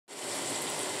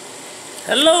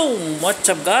Hello, what's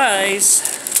up guys?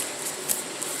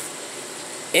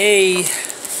 Hey,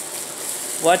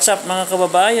 what's up mga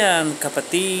kababayan,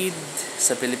 kapatid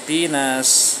sa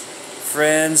Pilipinas,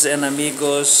 friends and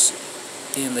amigos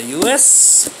in the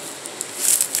US.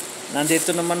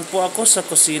 Nandito naman po ako sa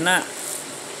kusina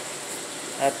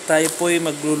at tayo po'y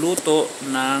magluluto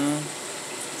ng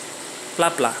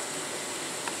plapla.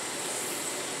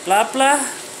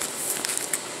 Plapla,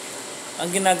 ang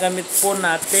ginagamit po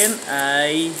natin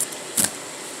ay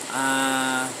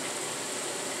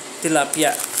tilapia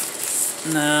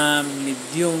na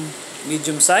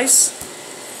medium size,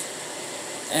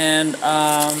 and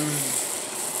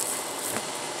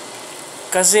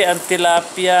kasi ang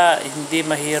tilapia hindi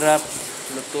mahirap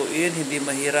lutuin, hindi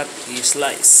mahirap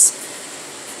i-slice.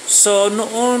 So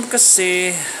noon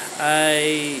kasi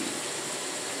ay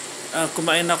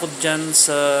kumain ako dyan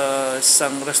sa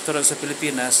isang restaurant sa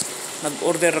Pilipinas.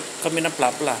 Nag-order kami ng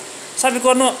plapla. Sabi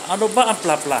ko, ano ba ang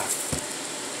plapla?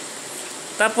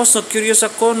 Tapos curious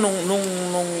ako nung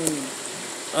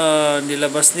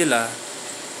nilabas nila.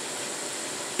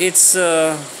 It's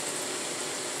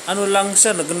ano lang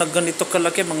siya, ganito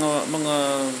kalaki, mga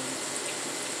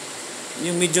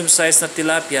yung medium size na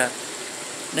tilapia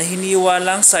na hiniwa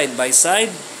lang side by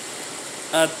side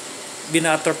at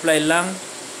binutterfly lang.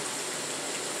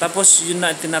 Tapos yun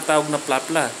na tinatawag na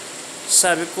plapla.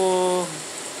 Sabi ko,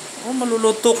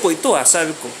 maluluto ko ito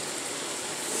sabi ko.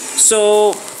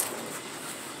 So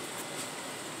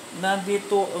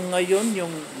nandito ngayon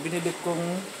yung binili kong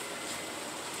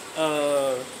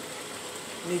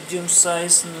medium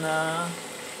size na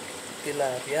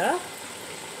tilapia.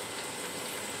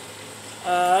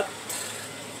 At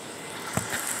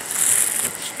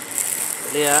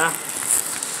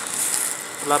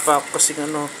wala pa ako kasing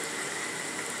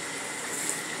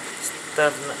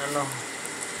start na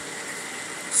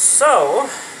So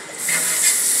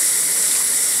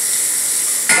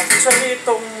actually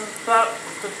itong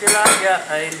tilapia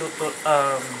ay luto,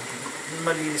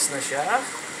 malinis na siya.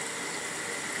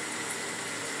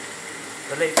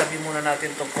 Dali, itabi muna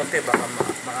natin itong konti, baka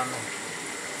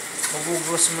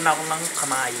magugos muna ako ng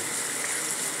kamay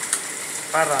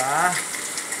para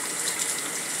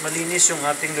malinis yung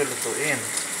ating lulutuin.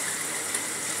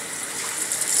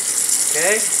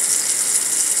 Okay,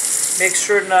 make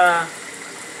sure na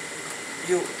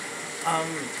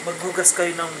maghugas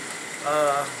kayo ng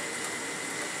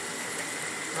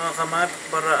mga kamay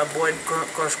para avoid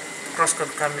cross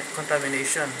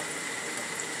contamination.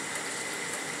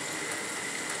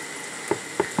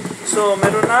 So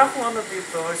meron na akong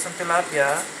dito, isang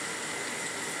tilapia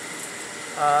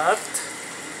at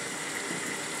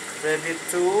ready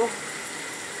to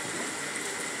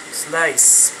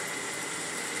slice.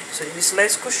 So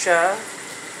i-slice ko siya.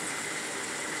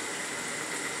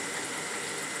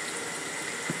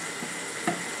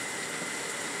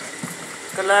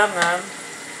 Kailangan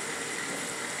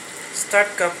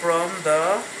start ka from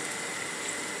the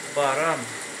bottom.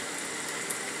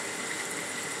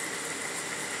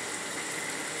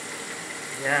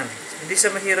 Yan. Hindi siya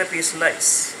mahirap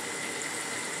i-slice.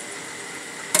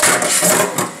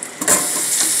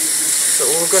 So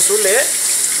ugas uli.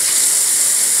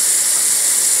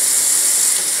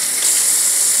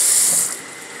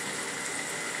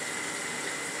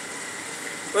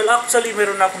 Well, actually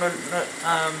meron ako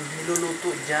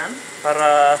niluluto dyan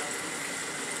para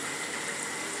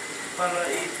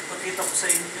ipakita ko sa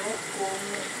inyo kung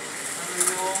ano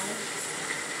yung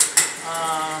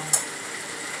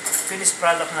finished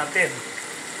product natin.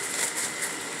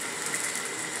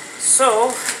 So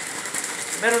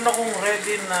meron akong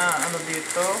ready na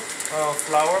dito,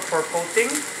 flour for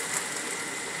coating.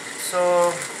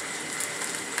 So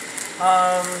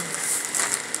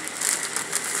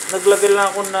naglagay lang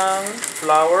ako ng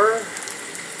flour,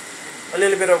 a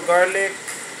little bit of garlic,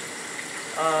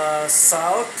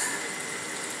 salt,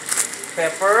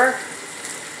 pepper,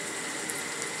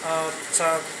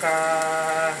 tsaka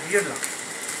yun lang.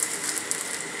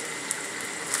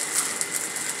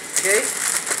 Okay,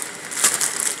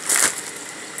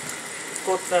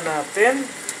 coat na natin.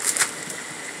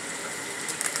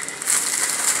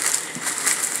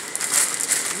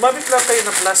 Gumamit lang kayo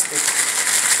ng plastic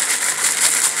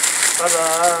para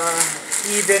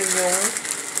even yung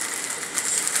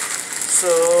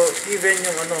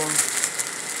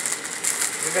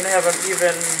you're gonna have an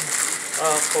even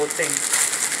coating.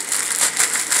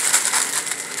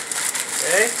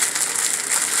 Okay,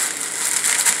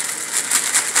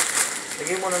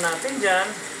 lagyan muna natin dyan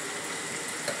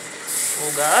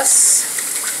ugas.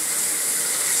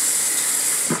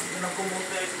 Yun ang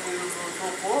kumuta ito yung luto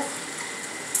ko.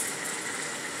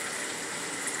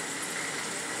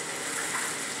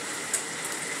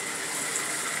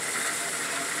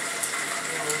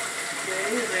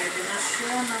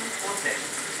 ng konti.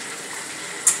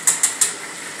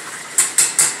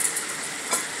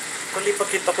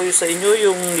 Palipakita ko yung sa inyo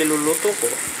yung niluluto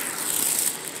ko.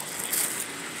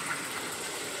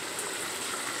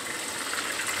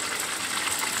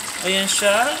 Ayan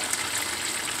siya.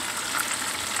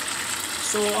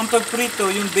 So, ang pagprito,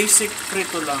 yung basic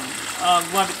prito lang.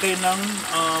 Gumamit kayo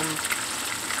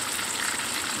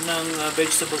ng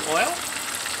vegetable oil.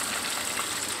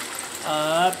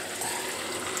 At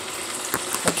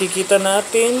makikita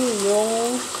natin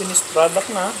yung finished product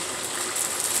na.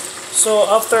 So,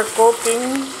 after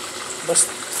coating,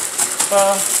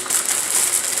 basta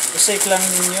i-shake lang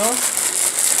ninyo.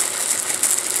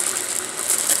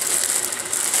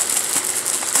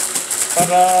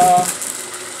 Para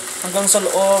hanggang sa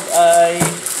loob ay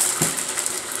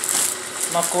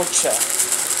ma-coat siya.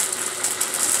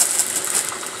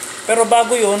 Pero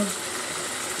bago yun,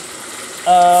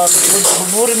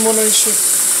 buburin muna siya.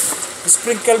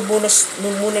 Sprinkle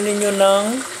muna ninyo ng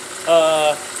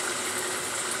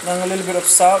a little bit of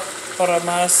salt para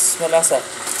mas malasa.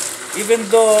 Even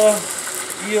though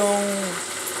yung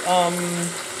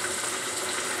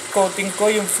coating ko,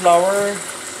 yung flour,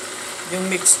 yung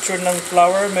mixture ng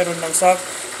flour, meron ng salt,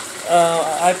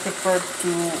 I prefer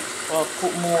to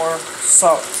put more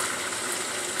salt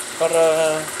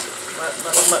para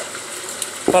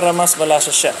mas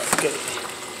malasa siya. Okay.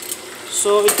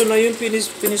 So ito na yung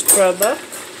finished product.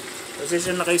 Kasi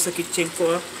siya na kayo sa kitchen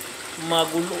ko,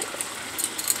 magulo.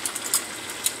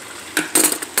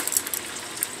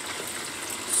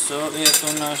 So ito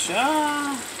na siya.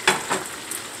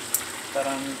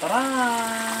 Taran!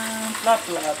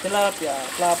 Plapla, tilapia,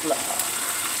 plapla.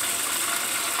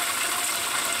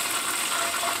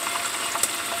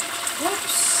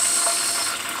 Oops.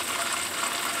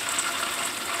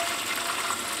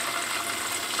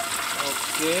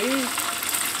 Okay.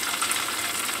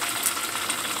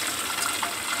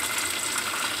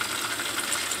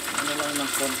 Ano lang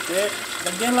ng konti.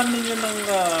 Lagyan lang ninyo ng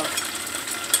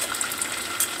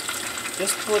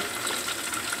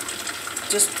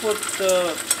just put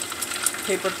the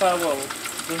paper towel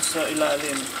dun sa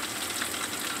ilalim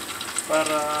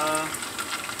para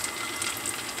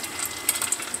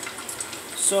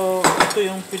so ito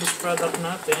yung finished product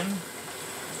natin.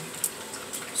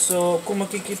 So kung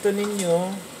makikita ninyo,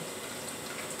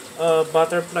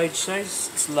 butterfly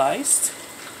sliced,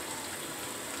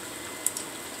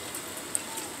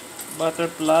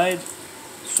 butterfly.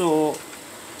 So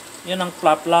yan ang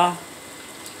plapla.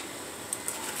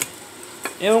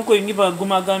 Ewan ko, yung iba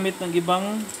gumagamit ng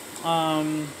ibang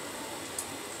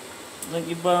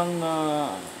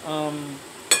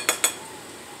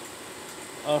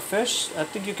fish. I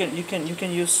think you can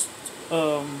use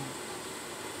a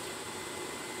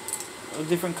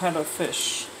different kind of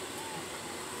fish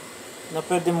na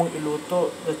pwede mong iluto,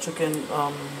 that you can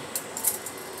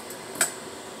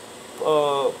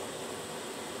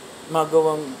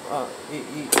magawang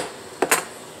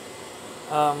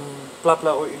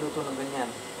plapla o iluto ng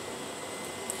ganyan.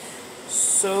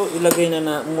 So ilagay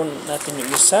na muna natin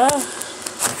yung isa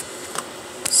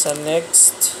sa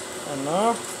next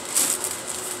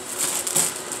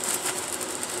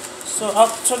So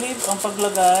actually ang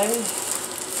paglagay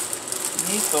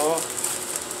dito,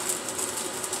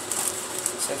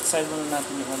 set side muna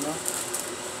natin yung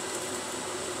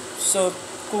So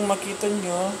kung makita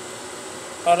nyo,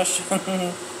 para siyang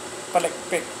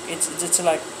palekpek. It's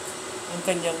like yung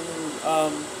kanyang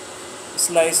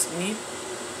sliced meat,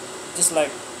 just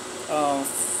like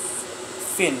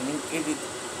fin,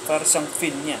 para siyang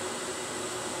fin niya.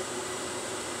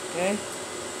 Okay,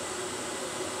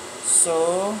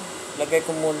 so lagay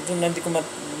ko muna dun, hindi ko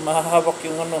mahahawak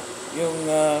yung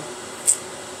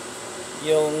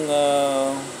yung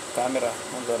camera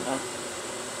doon.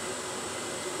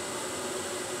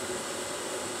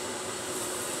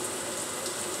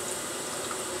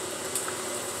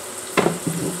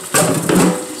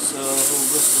 So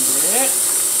hugas ulit.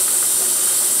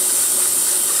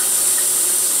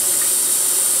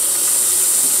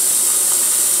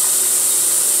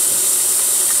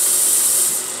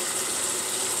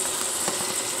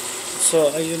 So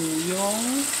ayun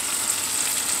yung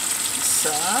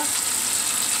isa.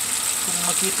 Kung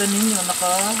makita ninyo,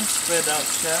 naka-spread out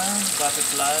siya,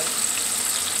 butterfly.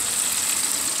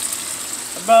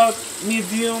 About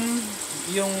medium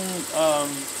yung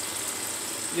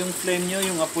flame nyo,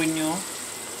 yung apoy nyo.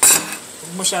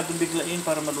 Huwag masyadong biglain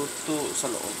para maluto sa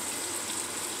loob.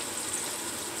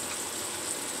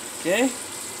 Okay?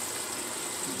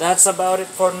 That's about it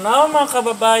for now, mga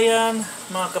kababayan,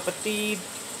 mga kapatid,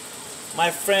 my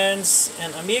friends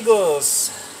and amigos.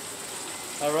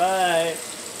 Alright.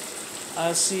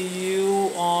 I'll see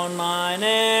you on my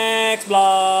next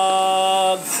vlog.